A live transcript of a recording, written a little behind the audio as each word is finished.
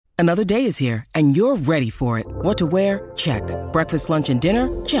Another day is here, and you're ready for it. What to wear? Check. Breakfast, lunch, and dinner?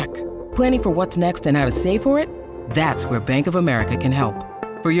 Check. Planning for what's next and how to save for it? That's where Bank of America can help.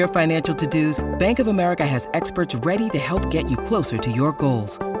 For your financial to-dos, Bank of America has experts ready to help get you closer to your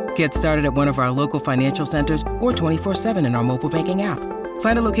goals. Get started at one of our local financial centers or 24/7 in our mobile banking app.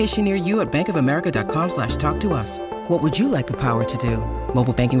 Find a location near you at bankofamerica.com/talktous. What would you like the power to do?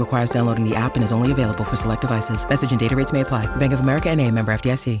 Mobile banking requires downloading the app and is only available for select devices. Message and data rates may apply. Bank of America N.A., member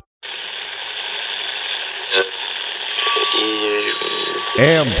FDIC.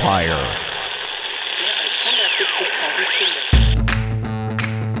 Empire.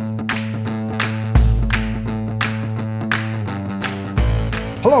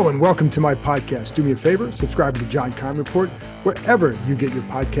 Hello and welcome to my podcast. Do me a favor, subscribe to the John Kahn Report wherever you get your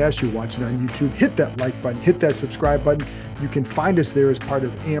podcast. You're watching on YouTube. Hit that like button, hit that subscribe button. You can find us there as part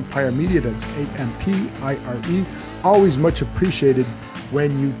of Empire Media. That's AMPIRE. Always much appreciated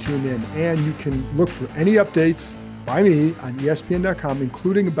when you tune in. And you can look for any updates by me on ESPN.com,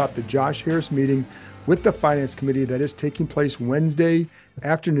 including about the Josh Harris meeting with the Finance Committee that is taking place Wednesday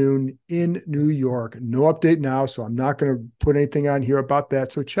afternoon in New York. No update now, so I'm not going to put anything on here about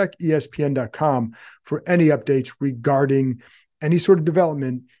that. So check ESPN.com for any updates regarding any sort of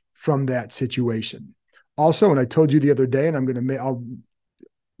development from that situation. Also, and I told you the other day, and I was going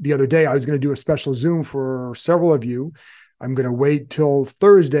to do a special Zoom for several of you. I'm going to wait till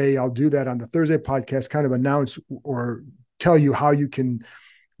Thursday. I'll do that on the Thursday podcast, kind of announce or tell you how you can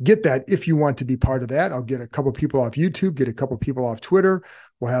get that if you want to be part of that. I'll get a couple people off YouTube, get a couple people off Twitter.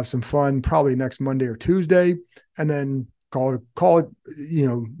 We'll have some fun probably next Monday or Tuesday, and then call it,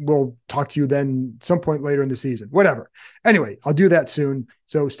 we'll talk to you then some point later in the season, whatever. Anyway, I'll do that soon.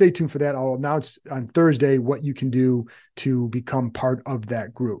 So stay tuned for that. I'll announce on Thursday what you can do to become part of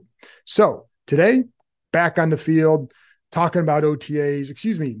that group. So today, back on the field, talking about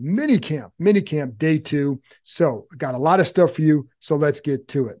minicamp day 2. So I got a lot of stuff for you. So let's get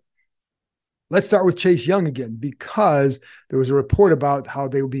to it. Let's start with Chase Young again, because there was a report about how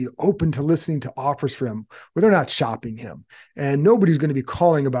they will be open to listening to offers for him, where they're not shopping him. And nobody's going to be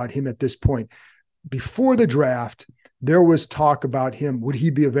calling about him at this point. Before the draft, there was talk about him. Would he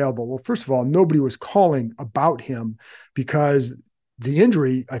be available? Well, first of all, nobody was calling about him because the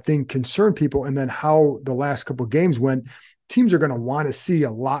injury, I think, concerned people. And then how the last couple of games went, teams are going to want to see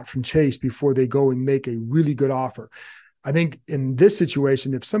a lot from Chase before they go and make a really good offer. I think in this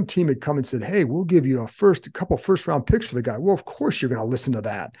situation, if some team had come and said, hey, we'll give you a couple first round picks for the guy. Well, of course you're going to listen to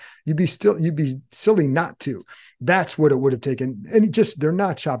that. You'd be silly not to. That's what it would have taken. And they're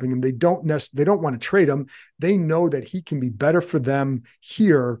not shopping him. They don't want to trade him. They know that he can be better for them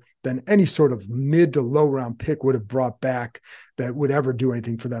here than any sort of mid to low round pick would have brought back that would ever do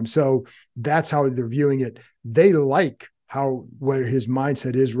anything for them. So that's how they're viewing it. They like where his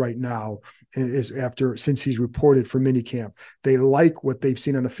mindset is right now, is since he's reported for minicamp. They like what they've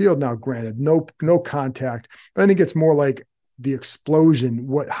seen on the field. Now, granted, no contact, but I think it's more like the explosion.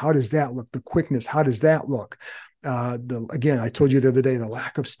 How does that look? The quickness, how does that look? Again, I told you the other day, the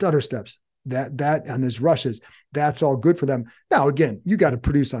lack of stutter steps, that on his rushes, that's all good for them. Now, again, you got to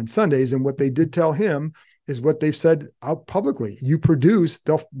produce on Sundays, and what they did tell him is what they've said out publicly. You produce,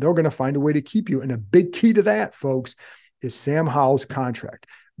 they're going to find a way to keep you. And a big key to that, folks, is Sam Howell's contract.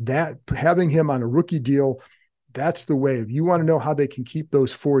 That having him on a rookie deal, that's the way. If you want to know how they can keep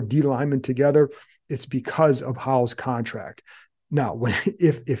those 4 D linemen together, it's because of Howell's contract. Now,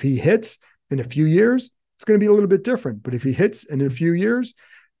 if he hits in a few years, it's going to be a little bit different. But if he hits in a few years,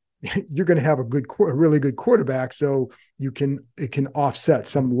 you're going to have a really good quarterback. So it can offset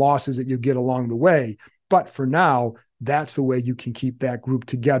some losses that you get along the way. But for now, that's the way you can keep that group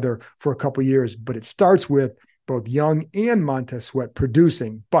together for a couple of years. But it starts with both Young and Montez Sweat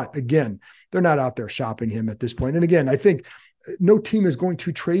producing. But again, they're not out there shopping him at this point. And again, I think no team is going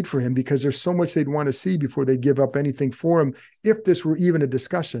to trade for him because there's so much they'd want to see before they give up anything for him, if this were even a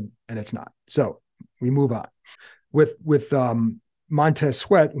discussion, and it's not. So we move on. With Montez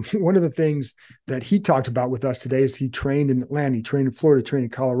Sweat, one of the things that he talked about with us today is he trained in Atlanta, he trained in Florida, trained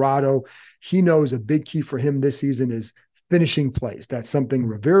in Colorado. He knows a big key for him this season is finishing plays. That's something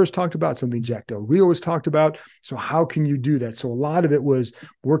Rivera's talked about, something Jack Del Rio has talked about. So how can you do that? So a lot of it was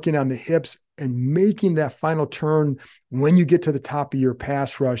working on the hips and making that final turn when you get to the top of your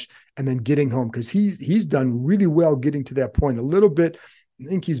pass rush and then getting home, because he's done really well getting to that point. A little bit, I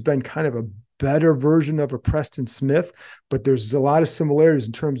think he's been kind of a better version of a Preston Smith, but there's a lot of similarities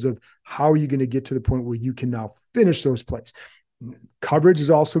in terms of how are you going to get to the point where you can now finish those plays. Coverage is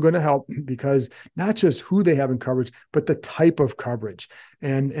also going to help, because not just who they have in coverage, but the type of coverage.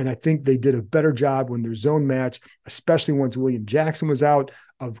 And I think they did a better job when their zone match, especially once William Jackson was out,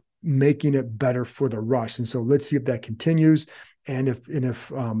 of making it better for the rush. And so let's see if that continues. And if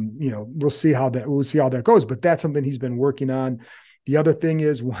we'll see how that goes. But that's something he's been working on. The other thing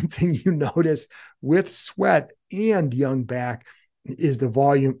is, one thing you notice with Sweat and Young back is the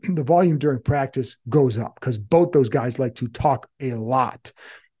volume during practice goes up, because both those guys like to talk a lot.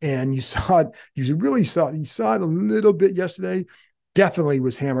 And you saw it a little bit yesterday, definitely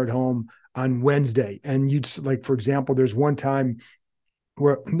was hammered home on Wednesday. And like, for example, there's one time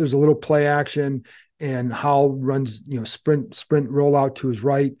where there's a little play action and Howell runs, sprint rollout to his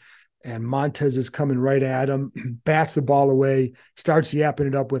right, and Montez is coming right at him, bats the ball away, starts yapping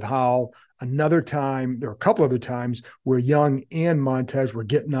it up with Howell. Another time, there are a couple other times where Young and Montez were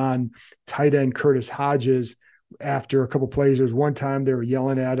getting on tight end Curtis Hodges after a couple plays. There's one time they were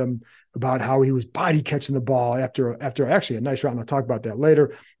yelling at him about how he was body catching the ball after actually a nice round. I'll talk about that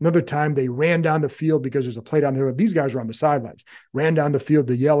later. Another time they ran down the field because there's a play down there. These guys were on the sidelines, ran down the field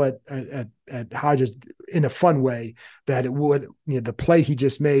to yell at Hodges in a fun way that it would, the play he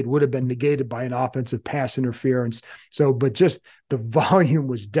just made would have been negated by an offensive pass interference. So, but just the volume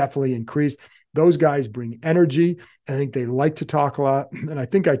was definitely increased. Those guys bring energy, and I think they like to talk a lot. And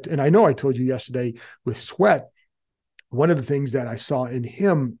I know I told you yesterday with Sweat, one of the things that I saw in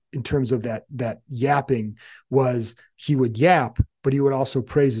him in terms of that yapping was he would yap, but he would also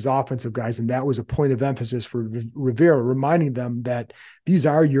praise his offensive guys. And that was a point of emphasis for Rivera, reminding them that these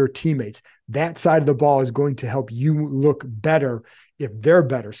are your teammates. That side of the ball is going to help you look better if they're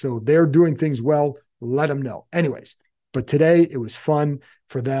better. So if they're doing things well, let them know. Anyways, but today it was fun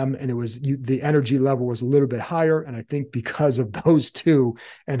for them, and the energy level was a little bit higher. And I think because of those two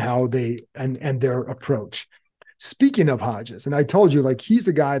and how and their approach. Speaking of Hodges, and I told you, like, he's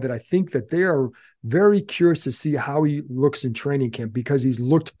a guy that I think that they are very curious to see how he looks in training camp, because he's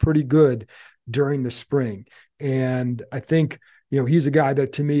looked pretty good during the spring. And I think, he's a guy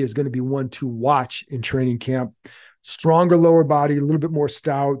that to me is going to be one to watch in training camp. Stronger lower body, a little bit more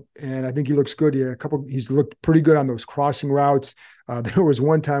stout, and I think he looks good. He's looked pretty good on those crossing routes. There was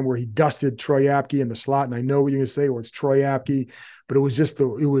one time where he dusted Troy Apke in the slot, and I know what you're going to say, well, it's Troy Apke, but it was just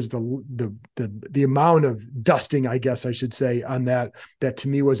the amount of dusting, I guess I should say, on that to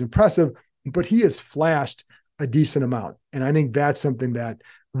me was impressive. But he has flashed a decent amount, and I think that's something that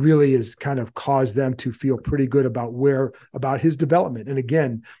really has kind of caused them to feel pretty good about his development. And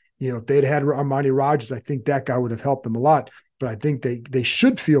again, if they'd had Armani Rogers, I think that guy would have helped them a lot. But I think they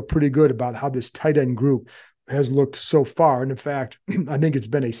should feel pretty good about how this tight end group has looked so far. And in fact, I think it's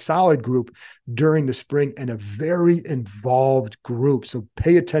been a solid group during the spring and a very involved group. So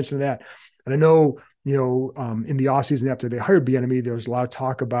pay attention to that. And I know, in the offseason after they hired Bienemy, there was a lot of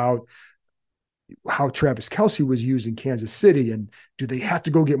talk about how Travis Kelce was used in Kansas City. And do they have to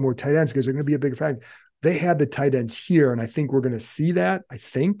go get more tight ends because they're going to be a big factor? They had the tight ends here, and I think we're going to see that, I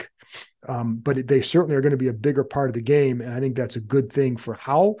think. But they certainly are going to be a bigger part of the game, and I think that's a good thing for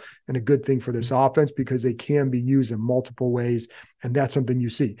Howell and a good thing for this offense, because they can be used in multiple ways, and that's something you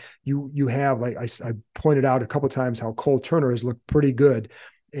see. You have, like I pointed out a couple of times, how Cole Turner has looked pretty good,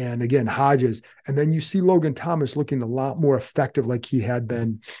 and again, Hodges. And then you see Logan Thomas looking a lot more effective like he had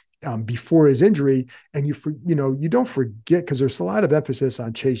been before his injury. And you don't forget, because there's a lot of emphasis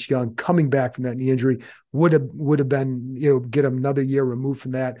on Chase Young coming back from that knee injury. Would have been, get him another year removed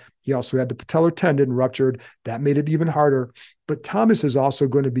from that. He also had the patellar tendon ruptured. That made it even harder. But Thomas is also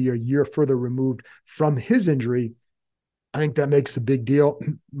going to be a year further removed from his injury. I think that makes a big deal.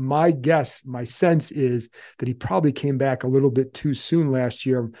 My sense is that he probably came back a little bit too soon last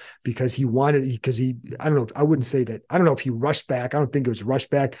year because I don't know, I wouldn't say that. I don't know if he rushed back. I don't think it was rushed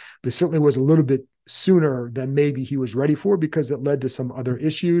back, but it certainly was a little bit sooner than maybe he was ready for, because it led to some other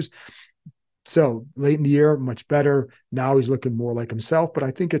issues. So late in the year, much better. Now he's looking more like himself, but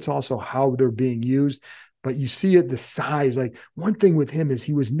I think it's also how they're being used. But you see it, the size. Like, one thing with him is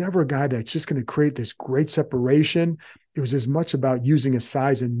he was never a guy that's just going to create this great separation. It was as much about using his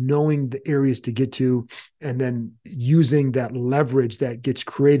size and knowing the areas to get to, and then using that leverage that gets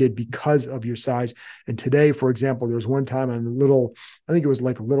created because of your size. And today, for example, there was one time on I think it was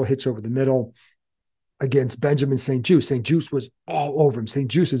like a little hitch over the middle against Benjamin St-Juste. St-Juste was all over him.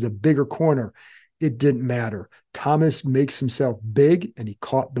 St-Juste is a bigger corner. It didn't matter. Thomas makes himself big, and he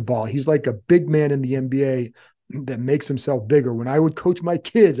caught the ball. He's like a big man in the NBA that makes himself bigger. When I would coach my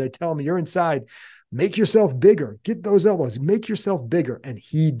kids, I tell them, you're inside, make yourself bigger, get those elbows, make yourself bigger. And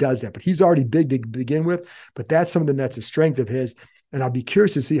he does that, but he's already big to begin with. But that's something that's a strength of his. And I'll be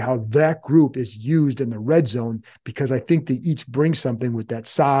curious to see how that group is used in the red zone, because I think they each bring something with that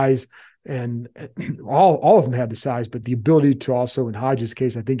size. And all of them have the size, but the ability to also, in Hodges'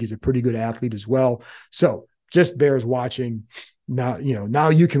 case, I think he's a pretty good athlete as well. So just bears watching. now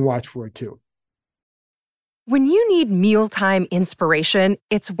you can watch for it too. When you need mealtime inspiration,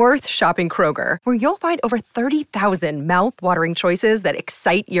 it's worth shopping Kroger, where you'll find over 30,000 mouth-watering choices that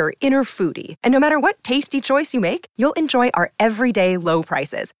excite your inner foodie. And no matter what tasty choice you make, you'll enjoy our everyday low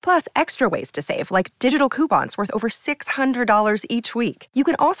prices, plus extra ways to save, like digital coupons worth over $600 each week. You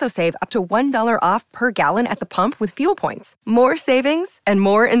can also save up to $1 off per gallon at the pump with fuel points. More savings and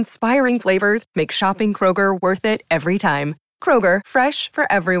more inspiring flavors make shopping Kroger worth it every time. Kroger, fresh for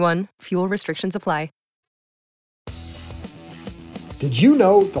everyone. Fuel restrictions apply. Did you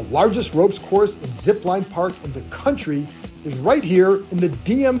know the largest ropes course and zipline park in the country is right here in the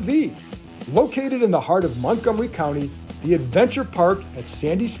DMV? Located in the heart of Montgomery County, the Adventure Park at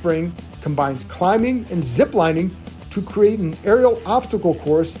Sandy Spring combines climbing and ziplining to create an aerial obstacle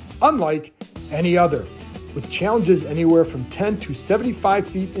course unlike any other. With challenges anywhere from 10 to 75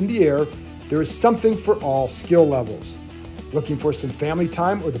 feet in the air, there is something for all skill levels. Looking for some family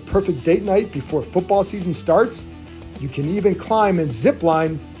time or the perfect date night before football season starts? You can even climb and zip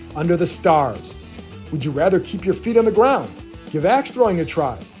line under the stars. Would you rather keep your feet on the ground? Give axe throwing a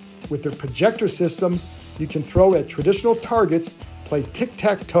try. With their projector systems, you can throw at traditional targets, play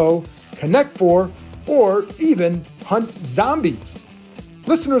tic-tac-toe, connect four, or even hunt zombies.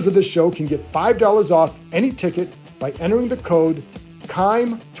 Listeners of this show can get $5 off any ticket by entering the code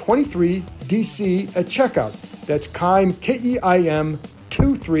KEIM23DC at checkout. That's KEIM, K-E-I-M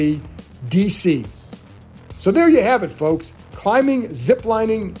 23DC. So there you have it, folks. Climbing,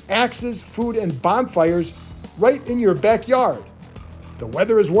 ziplining, axes, food, and bonfires right in your backyard. The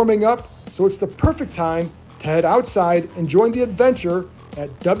weather is warming up, so it's the perfect time to head outside and join the adventure at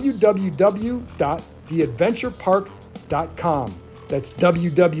www.theadventurepark.com. That's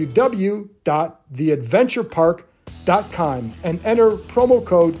www.theadventurepark.com and enter promo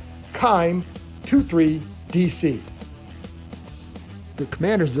code KEIM23DC. The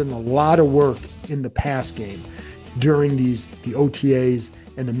Commanders did a lot of work in the pass game during the OTAs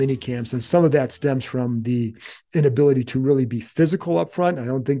and the mini camps, and some of that stems from the inability to really be physical up front. I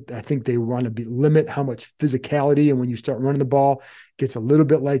think they want to limit how much physicality, and when you start running the ball, it gets a little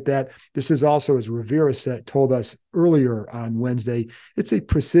bit like that. This is also, as Rivera told us earlier on Wednesday, it's a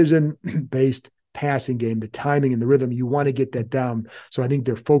precision-based passing game, the timing and the rhythm. You want to get that down. So I think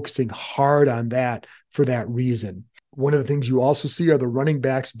they're focusing hard on that for that reason. One of the things you also see are the running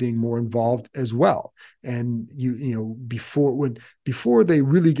backs being more involved as well. And before they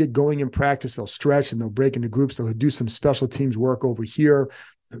really get going in practice, they'll stretch and they'll break into groups. They'll do some special teams work over here.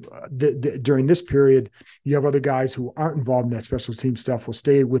 During this period, you have other guys who aren't involved in that special team stuff will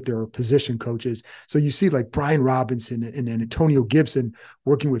stay with their position coaches. So you see like Brian Robinson and Antonio Gibson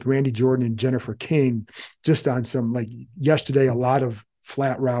working with Randy Jordan and Jennifer King just on some, like yesterday, a lot of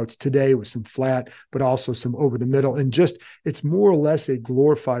flat routes. Today was some flat, but also some over the middle. And just, it's more or less a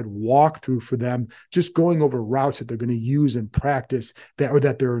glorified walkthrough for them, just going over routes that they're going to use in practice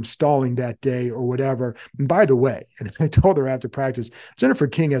that they're installing that day or whatever. And by the way, and I told her after practice, Jennifer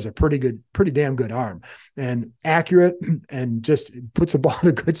King has a pretty damn good arm and accurate and just puts the ball in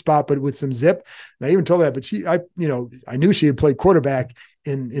a good spot, but with some zip. And I even told her that, but I knew she had played quarterback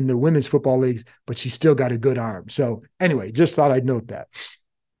in the women's football leagues, but she's still got a good arm. So anyway, just thought I'd note that.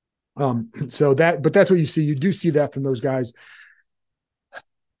 But that's what you see. You do see that from those guys. I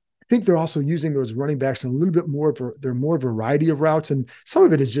think they're also using those running backs in a little bit more they're more variety of routes. And some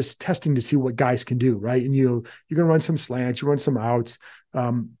of it is just testing to see what guys can do. Right. And you're going to run some slants, you run some outs.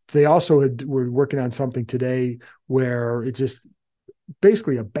 They also were working on something today where it's just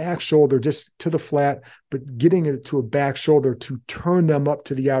basically a back shoulder just to the flat, but getting it to a back shoulder to turn them up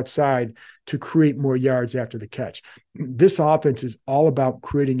to the outside to create more yards after the catch. This offense is all about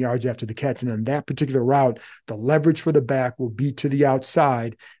creating yards after the catch. And on that particular route, the leverage for the back will be to the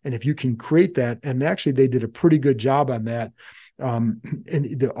outside. And if you can create that, and actually they did a pretty good job on that.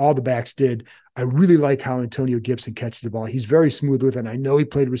 All the backs did. I really like how Antonio Gibson catches the ball. He's very smooth with it. And I know he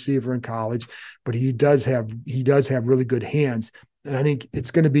played receiver in college, but he does have really good hands. And I think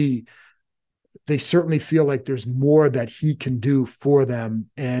it's going to be, they certainly feel like there's more that he can do for them.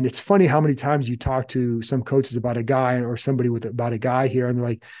 And it's funny how many times you talk to some coaches about a guy or somebody about a guy here, and they're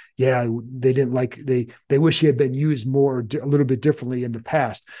like, yeah, they wish he had been used more, a little bit differently in the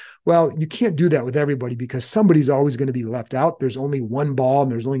past. Well, you can't do that with everybody because somebody's always going to be left out. There's only one ball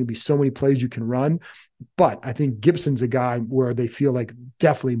and there's only going to be so many plays you can run. But I think Gibson's a guy where they feel like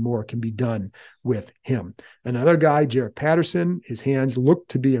definitely more can be done with him. Another guy, Jarrett Patterson, his hands look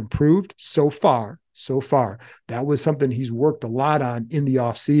to be improved so far. That was something he's worked a lot on in the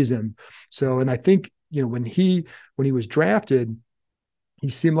offseason. So, and I think, when he was drafted, he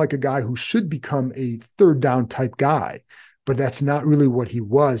seemed like a guy who should become a third down type guy. but that's not really what he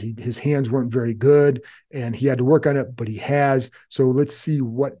was. His hands weren't very good and he had to work on it, but he has. So let's see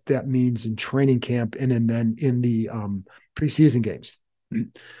what that means in training camp and then in the preseason games.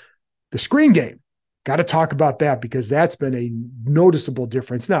 The screen game, got to talk about that because that's been a noticeable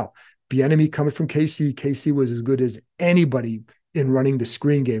difference. Now, Bienemy coming from KC was as good as anybody in running the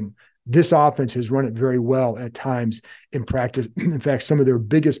screen game. This offense has run it very well at times in practice. In fact, some of their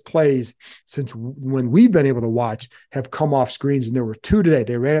biggest plays since when we've been able to watch have come off screens, and there were 2 today.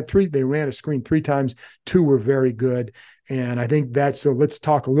 They ran a screen 3 times. 2 were very good. And I think so let's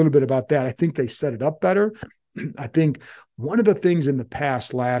talk a little bit about that. I think they set it up better. I think one of the things in the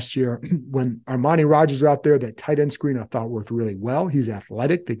past last year, when Armani Rogers was out there, that tight end screen I thought worked really well. He's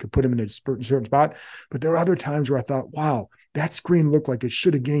athletic. They could put him in a certain spot. But there are other times where I thought, wow, that screen looked like it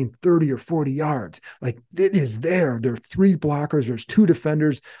should have gained 30 or 40 yards. Like it is there. There are 3 blockers. There's 2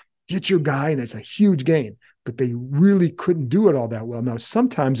 defenders. Get your guy, and it's a huge gain. But they really couldn't do it all that well. Now,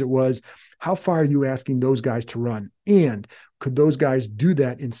 sometimes it was, how far are you asking those guys to run? And could those guys do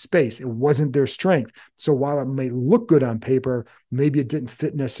that in space? It wasn't their strength. So while it may look good on paper, maybe it didn't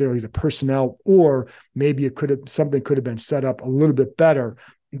fit necessarily the personnel, or maybe something could have been set up a little bit better.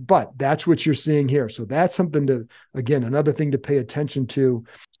 But that's what you're seeing here. So that's something to, again, another thing to pay attention to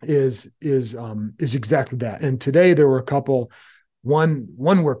is exactly that. And today there were a couple. One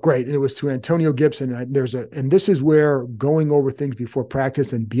worked great, and it was to Antonio Gibson. And this is where going over things before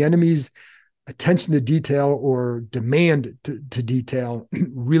practice and Bienemy's attention to detail or demand to detail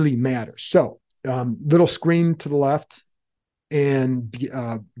really matters. So little screen to the left, and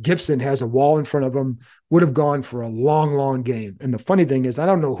Gibson has a wall in front of him, would have gone for a long, long game. And the funny thing is, I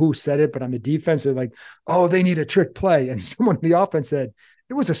don't know who said it, but on the defense, they're like, oh, they need a trick play. And someone on the offense said,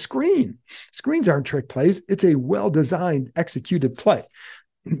 it was a screen. Screens aren't trick plays. It's a well-designed, executed play.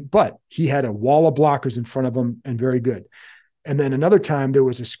 But he had a wall of blockers in front of him, and very good. And then another time there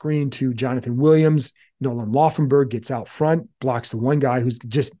was a screen to Jonathan Williams. Nolan Laufenberg gets out front, blocks the one guy who's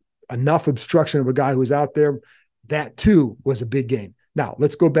just enough obstruction of a guy who's out there. That too was a big game. Now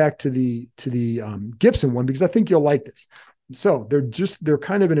let's go back to the Gibson one, because I think you'll like this. So they're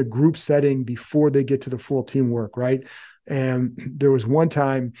kind of in a group setting before they get to the full teamwork, right? And there was one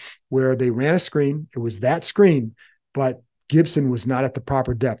time where they ran a screen. It was that screen, but Gibson was not at the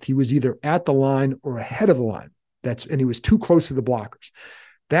proper depth. He was either at the line or ahead of the line. And he was too close to the blockers.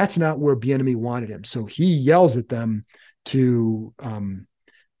 That's not where Bienemy wanted him. So he yells at them to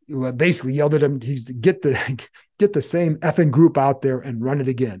basically yelled at him, he's to get the same effing group out there and run it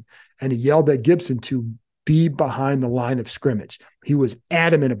again. And he yelled at Gibson to be behind the line of scrimmage. He was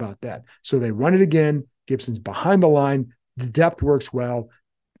adamant about that. So they run it again. Gibson's behind the line. The depth works well,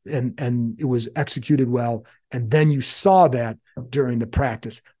 and it was executed well. And then you saw that during the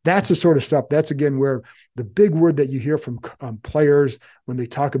practice. That's the sort of stuff. That's, again, where the big word that you hear from players when they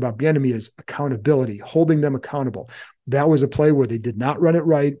talk about Bienemy is accountability, holding them accountable. That was a play where they did not run it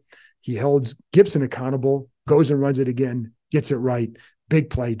right. He holds Gibson accountable, goes and runs it again, gets it right. Big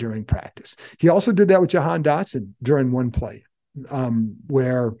play during practice. He also did that with Jahan Dotson during one play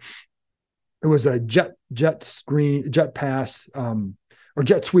where it was a jet pass, or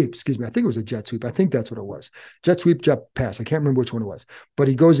jet sweep, excuse me. I think it was a jet sweep. I think that's what it was. Jet sweep, jet pass. I can't remember which one it was. But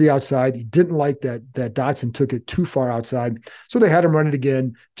he goes to the outside. He didn't like that Dotson took it too far outside. So they had him run it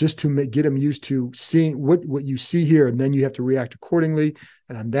again just to get him used to seeing what you see here, and then you have to react accordingly.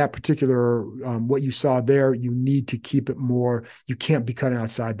 And on that particular, what you saw there, you need to keep it more. You can't be cutting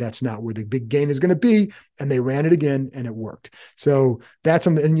outside. That's not where the big gain is going to be. And they ran it again, and it worked. So that's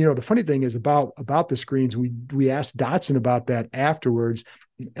something. And the funny thing is about the screens. We asked Dotson about that afterwards,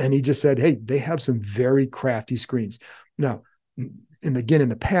 and he just said, "Hey, they have some very crafty screens." Now, and again, in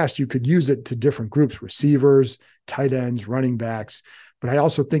the past, you could use it to different groups: receivers, tight ends, running backs. But I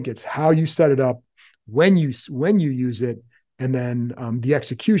also think it's how you set it up, when you use it, and then the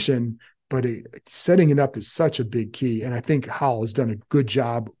execution. But setting it up is such a big key. And I think Howell has done a good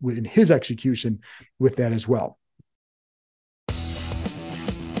job in his execution with that as well.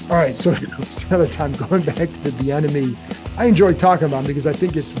 All right, so another time, going back to the Bienemy, I enjoy talking about him because I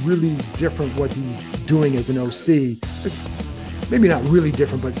think it's really different what he's doing as an OC. Maybe not really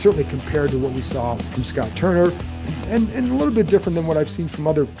different, but certainly compared to what we saw from Scott Turner, and a little bit different than what I've seen from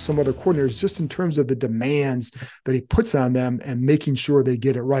some other coordinators, just in terms of the demands that he puts on them and making sure they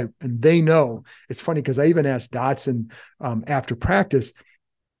get it right. And they know. It's funny because I even asked Dotson after practice,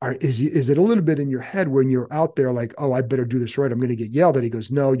 is it a little bit in your head when you're out there like, oh, I better do this right, I'm going to get yelled at? He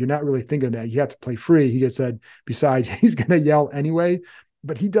goes, no, you're not really thinking that. You have to play free. He just said, besides, he's going to yell anyway.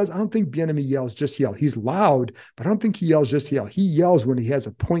 But he does. I don't think Bienemy yells just yell. He's loud, but I don't think he yells just yell. He yells when he has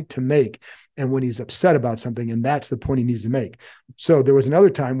a point to make. and when he's upset about something, and that's the point he needs to make. So there was another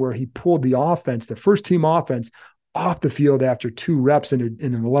time where he pulled the offense, the first team offense, off the field after 2 reps in an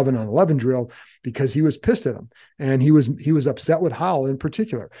 11-on-11 drill because he was pissed at him. And he was upset with Howell in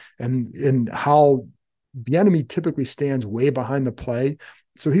particular. And Howell, Bienemy typically stands way behind the play.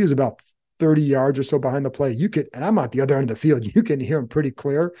 So he was about 30 yards or so behind the play. And I'm at the other end of the field, you can hear him pretty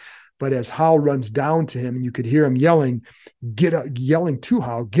clear. But as Howell runs down to him, and you could hear him yelling to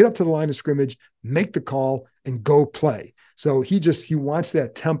Howell, get up to the line of scrimmage, make the call, and go play. So he wants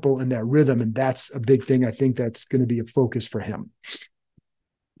that tempo and that rhythm, and that's a big thing. I think that's going to be a focus for him.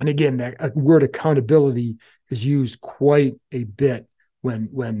 And again, that word accountability is used quite a bit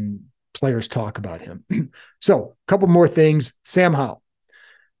when players talk about him. So a couple more things. Sam Howell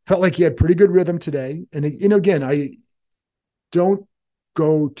felt like he had pretty good rhythm today. And again, I don't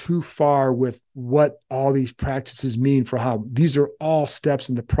go too far with what all these practices mean for how these are all steps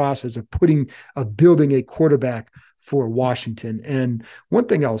in the process of building a quarterback for Washington. And one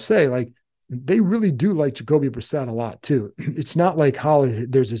thing I'll say, like, they really do like Jacoby Brissett a lot too. It's not like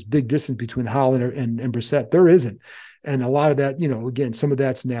there's this big distance between Howell and Brissett. There isn't. And a lot of that, again, some of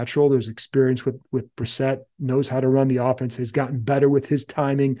that's natural. There's experience with Brissett, knows how to run the offense, has gotten better with his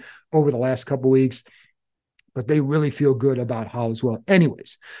timing over the last couple of weeks. But they really feel good about Howell as well.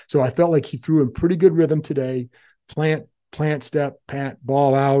 Anyways, so I felt like he threw in pretty good rhythm today. Plant, step, pat,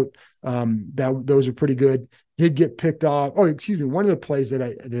 ball out. Those are pretty good. Did get picked off. Oh, excuse me. One of the plays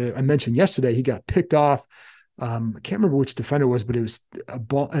that I mentioned yesterday, he got picked off. I can't remember which defender it was, but it was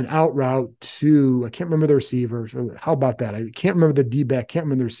an out route to, I can't remember the receiver. So how about that? I can't remember the D-back, can't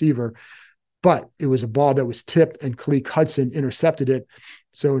remember the receiver, but it was a ball that was tipped and Khaleke Hudson intercepted it.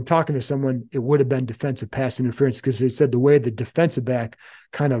 So in talking to someone, it would have been defensive pass interference because they said the way the defensive back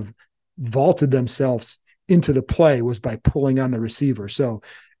kind of vaulted themselves into the play was by pulling on the receiver. So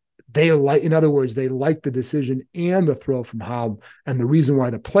in other words, they liked the decision and the throw from Howell, and the reason why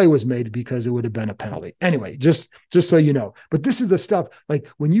the play was made because it would have been a penalty. Anyway, just so you know. But this is the stuff, like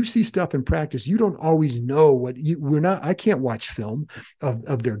when you see stuff in practice, you don't always know I can't watch film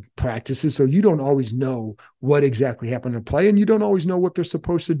of their practices, so you don't always know what exactly happened in play, and you don't always know what they're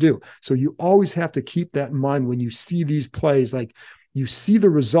supposed to do. So you always have to keep that in mind when you see these plays. Like, you see the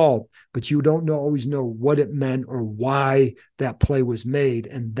result, but you don't always know what it meant or why that play was made.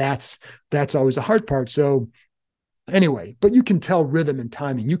 And that's always the hard part. So anyway, but you can tell rhythm and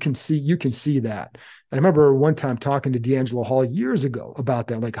timing. You can see that. I remember one time talking to D'Angelo Hall years ago about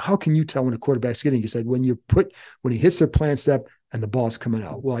that. Like, how can you tell when a quarterback's getting? He said, when he hits their plant step and the ball's coming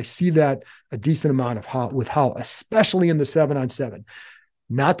out. Well, I see that a decent amount with Howell, especially in the 7-on-7.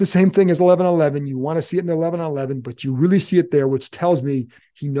 Not the same thing as 11-on-11. You want to see it in the 11-on-11, but you really see it there, which tells me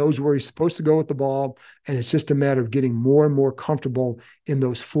he knows where he's supposed to go with the ball. And it's just a matter of getting more and more comfortable in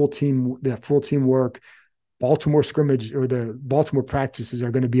that full team work. Baltimore scrimmage or the Baltimore practices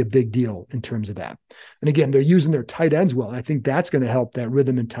are going to be a big deal in terms of that. And again, they're using their tight ends well. And I think that's going to help that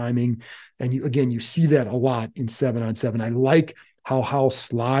rhythm and timing. And you see that a lot in 7-on-7. I like how Howell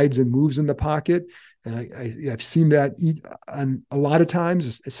slides and moves in the pocket. And I've seen that a lot of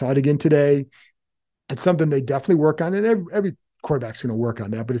times. I saw it again today. It's something they definitely work on, and every quarterback's going to work on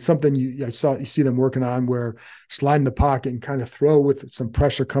that. But it's something you see them working on, where slide in the pocket and kind of throw with some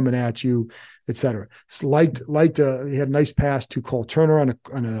pressure coming at you, et cetera. He had a nice pass to Cole Turner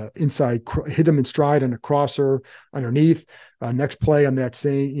on a inside, hit him in stride on a crosser underneath. Next play on that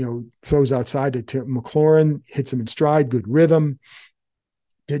same, throws outside to McLaurin, hits him in stride, good rhythm.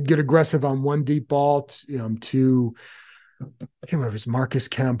 Did get aggressive on one deep ball to I can't remember if it was Marcus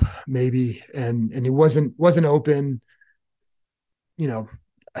Kemp maybe, and he wasn't open.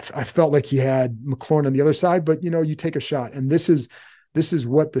 I felt like he had McLaurin on the other side, but you take a shot, and this is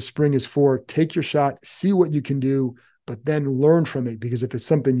what the spring is for. Take your shot, see what you can do, but then learn from it, because if it's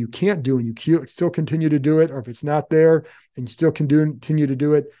something you can't do and you still continue to do it, or if it's not there and you still continue to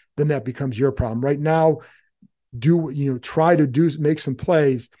do it, then that becomes your problem. Right now, try to make some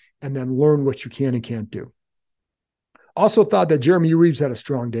plays and then learn what you can and can't do. Also thought that Jeremy Reeves had a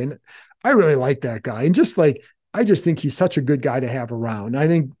strong day. And I really like that guy. And I just think he's such a good guy to have around. I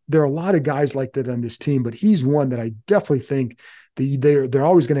think there are a lot of guys like that on this team, but he's one that I definitely think they're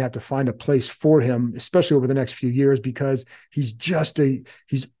always going to have to find a place for him, especially over the next few years, because he's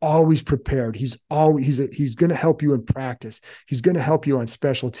always prepared. He's going to help you in practice. He's going to help you on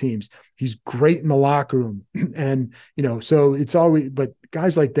special teams. He's great in the locker room. And, so it's always, but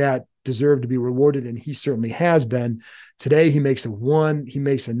guys like that, deserve to be rewarded, and he certainly has been. Today, he makes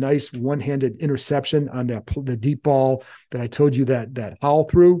a nice one-handed interception on the deep ball that I told you that Howell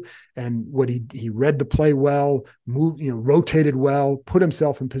threw, and what he read the play well, rotated well, put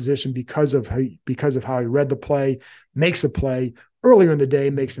himself in position because of how he read the play, makes a play. Earlier in the day,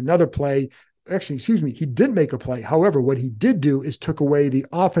 makes another play. Actually, excuse me, he didn't make a play. However, what he did do is took away the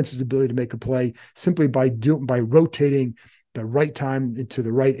offense's ability to make a play simply by rotating the right time into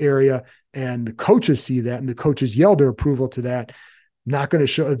the right area. And the coaches see that, and the coaches yell their approval to that. Not going to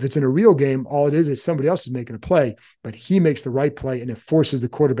show, if it's in a real game, all it is somebody else is making a play, but he makes the right play, and it forces the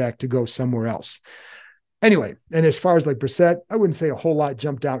quarterback to go somewhere else. Anyway, and as far as like Brissett, I wouldn't say a whole lot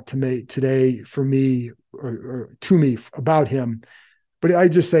jumped out to me today for me or to me about him. But I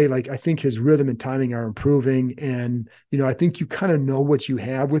just say, like, I think his rhythm and timing are improving. And, I think you kind of know what you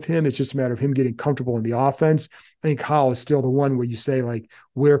have with him. It's just a matter of him getting comfortable in the offense. I think Howell is still the one where you say, like,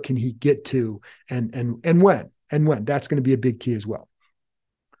 where can he get to and when? That's going to be a big key as well.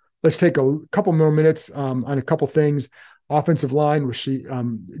 Let's take a couple more minutes on a couple things. Offensive line,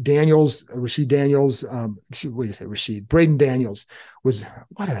 Braden Daniels was,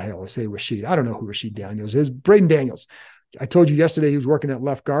 what the hell I say Rashid? I don't know who Rashid Daniels is. Braden Daniels. I told you yesterday he was working at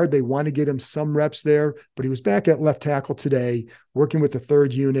left guard. They want to get him some reps there, but he was back at left tackle today, working with the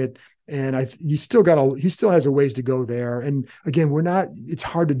third unit. And he still has a ways to go there. And again, it's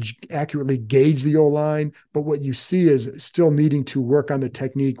hard to accurately gauge the O-line, but what you see is still needing to work on the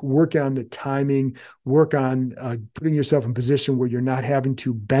technique, work on the timing, work on putting yourself in position where you're not having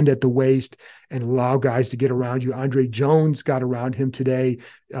to bend at the waist and allow guys to get around you. Andre Jones got around him today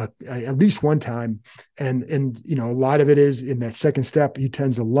at least one time. And a lot of it is in that second step, he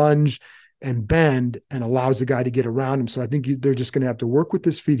tends to lunge and bend and allows the guy to get around him. So I think they're just going to have to work with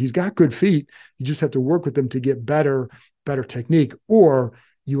his feet. He's got good feet. You just have to work with them to get better technique, or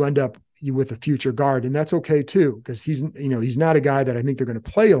you end up with a future guard. And that's okay too, because he's not a guy that I think they're going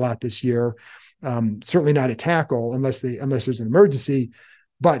to play a lot this year. Certainly not a tackle unless there's an emergency,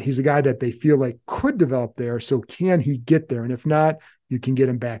 but he's a guy that they feel like could develop there. So can he get there? And if not, you can get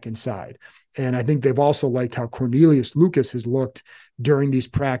him back inside. And I think they've also liked how Cornelius Lucas has looked during these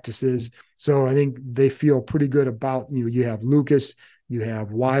practices. So I think they feel pretty good about, you have Lucas, you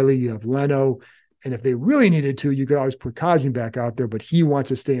have Wiley, you have Leno. And if they really needed to, you could always put Cosme back out there, but he wants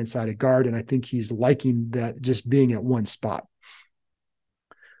to stay inside a guard. And I think he's liking that, just being at one spot.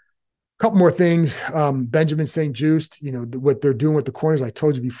 Couple more things. Benjamin St-Juste, what they're doing with the corners. I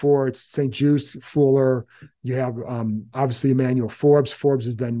told you before, it's St-Juste, Fuller. You have obviously Emmanuel Forbes. Forbes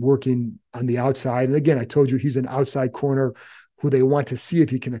has been working on the outside. And again, I told you he's an outside corner who they want to see if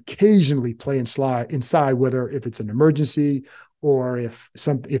he can occasionally play inside, whether if it's an emergency or if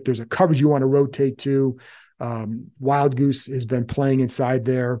there's a coverage you want to rotate to. Wild Goose has been playing inside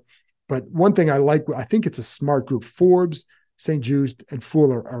there. But one thing I think it's a smart group. Forbes, St-Juste, and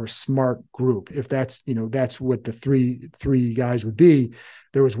Fuller are a smart group. If that's what the three guys would be.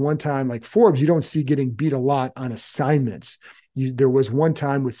 There was one time, like Forbes, you don't see getting beat a lot on assignments. There was one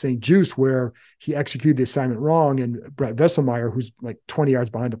time with St-Juste where he executed the assignment wrong, and Brett Vesselmeyer, who's like 20 yards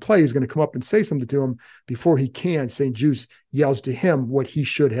behind the play, is going to come up and say something to him. Before he can, St-Juste yells to him what he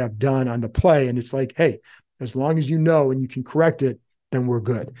should have done on the play. And it's like, hey, as long as you know and you can correct it, then we're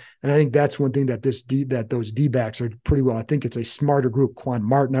good. And I think that's one thing that those D-backs are pretty well. I think it's a smarter group. Quan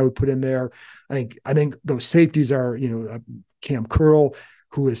Martin, I would put in there. I think those safeties are, Cam Curl,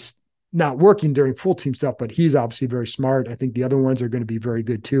 who is not working during full team stuff, but he's obviously very smart. I think the other ones are going to be very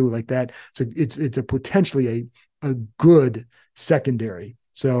good too, like that. So it's a potentially a good secondary.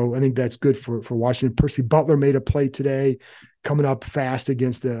 So I think that's good for Washington. Percy Butler made a play today, coming up fast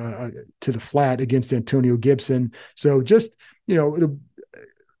against to the flat against Antonio Gibson. So just,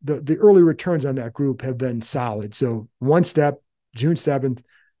 the early returns on that group have been solid. So one step, June 7th,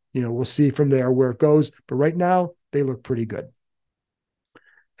 we'll see from there where it goes. But right now they look pretty good.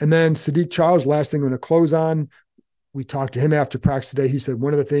 And then Sadiq Charles, last thing I'm going to close on. We talked to him after practice today. He said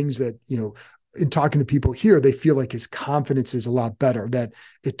one of the things that, in talking to people here, they feel like his confidence is a lot better, that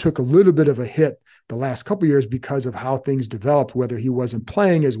it took a little bit of a hit the last couple of years because of how things developed, whether he wasn't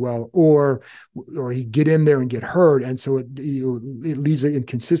playing as well or he'd get in there and get hurt. And so it leads to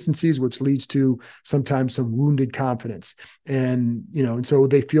inconsistencies, which leads to sometimes some wounded confidence. And so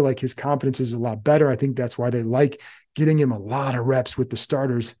they feel like his confidence is a lot better. I think that's why they like getting him a lot of reps with the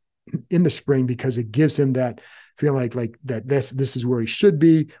starters in the spring, because it gives him that feeling like that this is where he should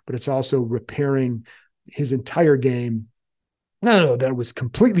be, but it's also repairing his entire game No, that was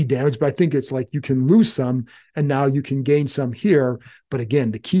completely damaged, but I think it's like you can lose some and now you can gain some here. But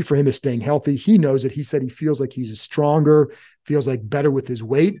again, the key for him is staying healthy. He knows it. He said he feels like he's stronger, feels like better with his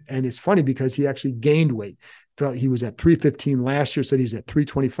weight. And it's funny because he actually gained weight. Felt he was at 315 last year, said he's at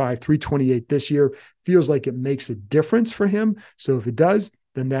 325, 328 this year. Feels like it makes a difference for him. So if it does,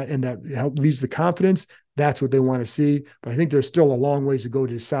 then that leads the confidence. That's what they want to see. But I think there's still a long ways to go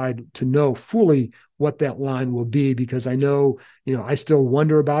to decide to know fully what that line will be, because I know, I still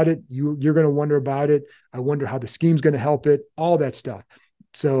wonder about it. You're going to wonder about it. I wonder how the scheme's going to help it, all that stuff.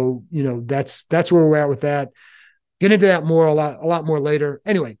 So, that's where we're at with that. Get into that more, a lot more later.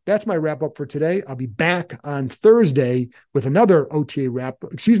 Anyway, that's my wrap up for today. I'll be back on Thursday with another OTA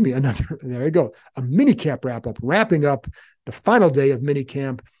there you go, a mini camp wrap up, wrapping up the final day of mini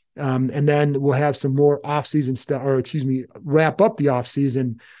camp. And then we'll have some more off-season stuff, wrap up the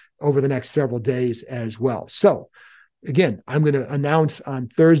off-season over the next several days as well. So again, I'm going to announce on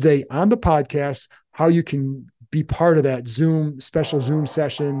Thursday on the podcast how you can be part of that special Zoom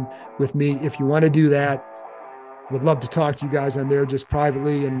session with me. If you want to do that, would love to talk to you guys on there just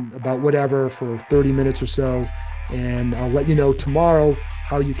privately and about whatever for 30 minutes or so. And I'll let you know tomorrow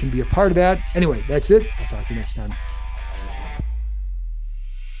how you can be a part of that. Anyway, that's it. I'll talk to you next time.